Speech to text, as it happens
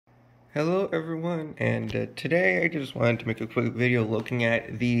Hello everyone, and today I just wanted to make a quick video looking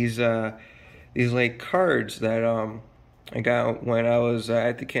at these like cards that I got when I was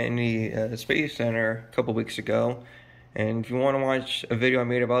at the Kennedy Space Center a couple weeks ago. And if you want to watch a video I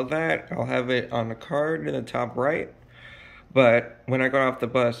made about that, I'll have it on the card in the top right. But when I got off the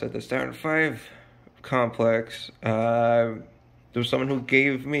bus at the Saturn V complex, there was someone who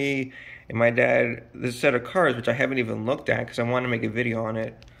gave me and my dad this set of cards, which I haven't even looked at because I want to make a video on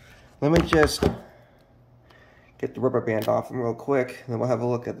it. Let me just get the rubber band off them real quick, and then we'll have a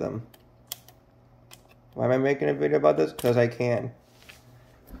look at them. Why am I making a video about this? Because I can.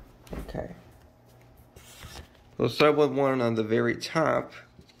 Okay. We'll start with one on the very top.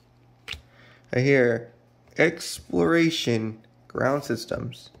 Right here. Exploration Ground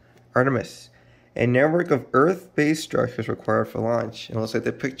Systems. Artemis. A network of Earth-based structures required for launch. And it looks like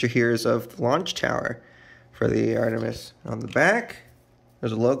the picture here is of the launch tower for the Artemis. On the back,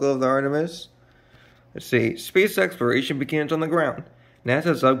 there's a logo of the Artemis. Let's see. Space exploration begins on the ground.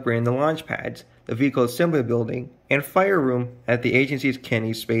 NASA's upgrading the launch pads, the vehicle assembly building, and fire room at the agency's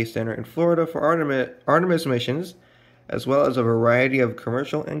Kennedy Space Center in Florida for Artemis missions, as well as a variety of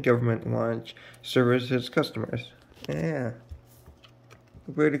commercial and government launch services customers. Yeah.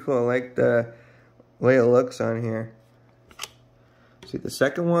 Pretty cool. I like the way it looks on here. See, the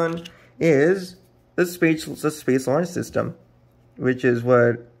second one is the space launch system, which is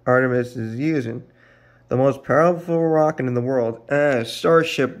what Artemis is using. The most powerful rocket in the world.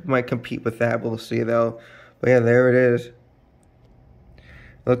 Starship might compete with that, we'll see though. But yeah, there it is.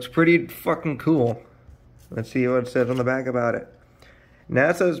 Looks pretty fucking cool. Let's see what it says on the back about it.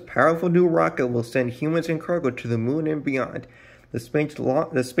 NASA's powerful new rocket will send humans and cargo to the moon and beyond. The space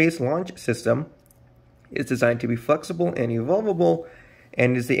launch system is designed to be flexible and evolvable,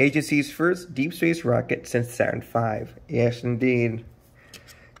 and is the agency's first deep space rocket since Saturn V. Yes, indeed.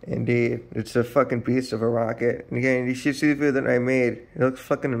 Indeed. It's a fucking beast of a rocket. And again, you should see the video that I made. It looks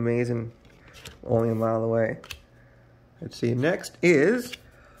fucking amazing. Only a mile away. Let's see. Next is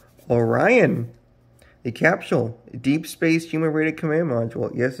Orion. The capsule. Deep space human-rated command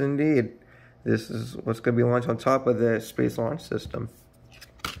module. Yes, indeed. This is what's going to be launched on top of the space launch system.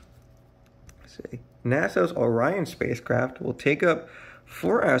 Let's see. NASA's Orion spacecraft will take up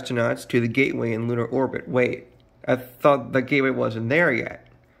 4 astronauts to the Gateway in lunar orbit. Wait, I thought the Gateway wasn't there yet.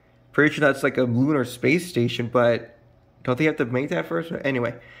 Pretty sure that's like a lunar space station, but don't they have to make that first?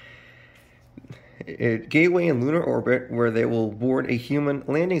 Anyway, Gateway in lunar orbit, where they will board a human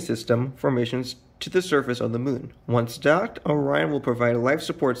landing system for missions to the surface of the moon. Once docked, Orion will provide life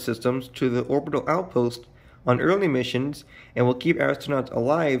support systems to the orbital outpost on early missions and will keep astronauts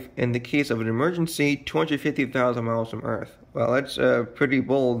alive in the case of an emergency 250,000 miles from Earth. Well, that's pretty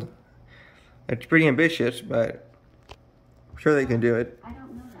bold. It's pretty ambitious, but I'm sure they can do it. I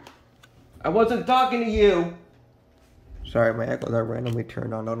don't know that. I wasn't talking to you! Sorry, my echo got randomly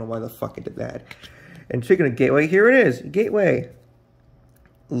turned on. I don't know why the fuck it did that. And speaking of Gateway, here it is. Gateway.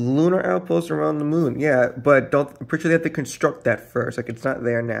 Lunar outpost around the moon. Yeah, but I'm pretty sure they have to construct that first. Like, it's not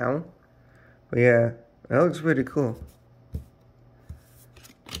there now. But yeah, that looks pretty cool.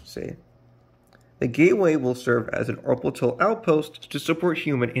 Let's see. The Gateway will serve as an orbital outpost to support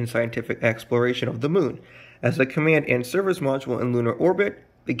human and scientific exploration of the moon. As a command and service module in lunar orbit,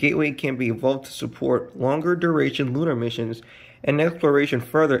 the Gateway can be evolved to support longer duration lunar missions and exploration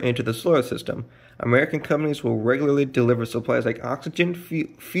further into the solar system. American companies will regularly deliver supplies like oxygen,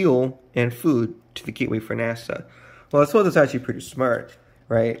 fuel, and food to the Gateway for NASA. Well, I suppose it's actually pretty smart,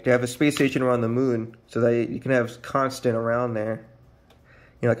 right? To have a space station around the moon so that you can have constant around there.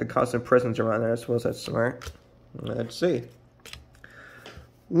 You know, like a constant presence around there. I suppose that's smart. Let's see.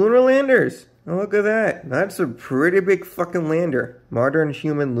 Lunar landers. Oh, look at that. That's a pretty big fucking lander. Modern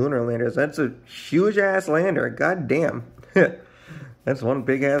human lunar landers. That's a huge ass lander. God damn. That's one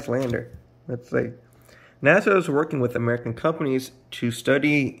big ass lander. Let's see. NASA is working with American companies to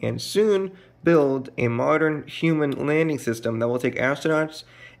study and soon build a modern human landing system that will take astronauts,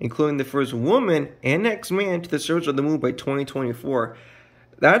 including the first woman and next man, to the surface of the moon by 2024.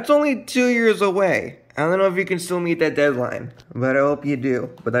 That's only 2 years away. I don't know if you can still meet that deadline, but I hope you do.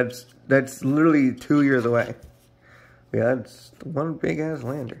 But that's literally 2 years away. Yeah, that's one big ass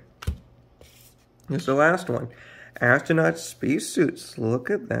lander. Here's the last one. Astronaut spacesuits. Look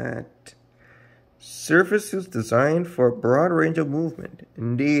at that. Surface suits designed for a broad range of movement.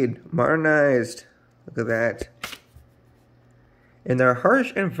 Indeed, modernized. Look at that. In their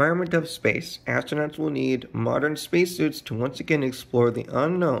harsh environment of space, astronauts will need modern spacesuits to once again explore the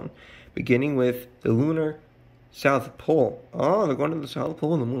unknown, beginning with the lunar South Pole. Oh, they're going to the South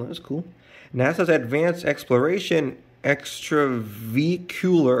Pole of the moon. That's cool. NASA's Advanced Exploration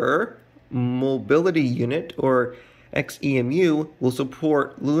Extravehicular Mobility Unit, or XEMU, will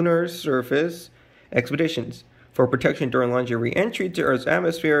support lunar surface expeditions. For protection during launch and re-entry to Earth's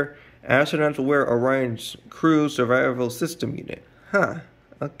atmosphere, astronauts will wear Orion's Crew Survival System Unit. Huh,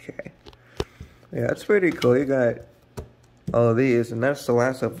 okay. Yeah, that's pretty cool. You got all of these, and that's the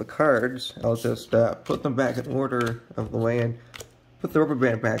last of the cards. I'll just put them back in order of the way and put the rubber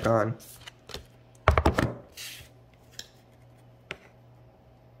band back on.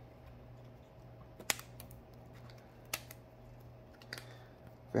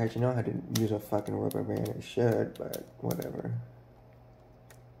 If I actually know how to use a fucking rubber band, I should, but whatever.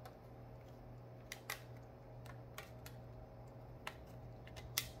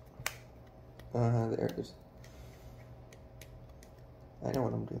 There it is. I know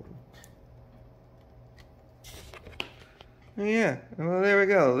what I'm doing. Yeah, well, there we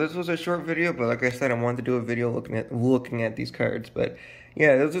go. This was a short video, but like I said, I wanted to do a video looking at these cards. But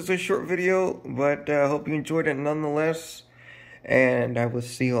yeah, this is a short video, but I hope you enjoyed it nonetheless. And I will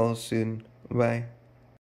see you all soon. Bye.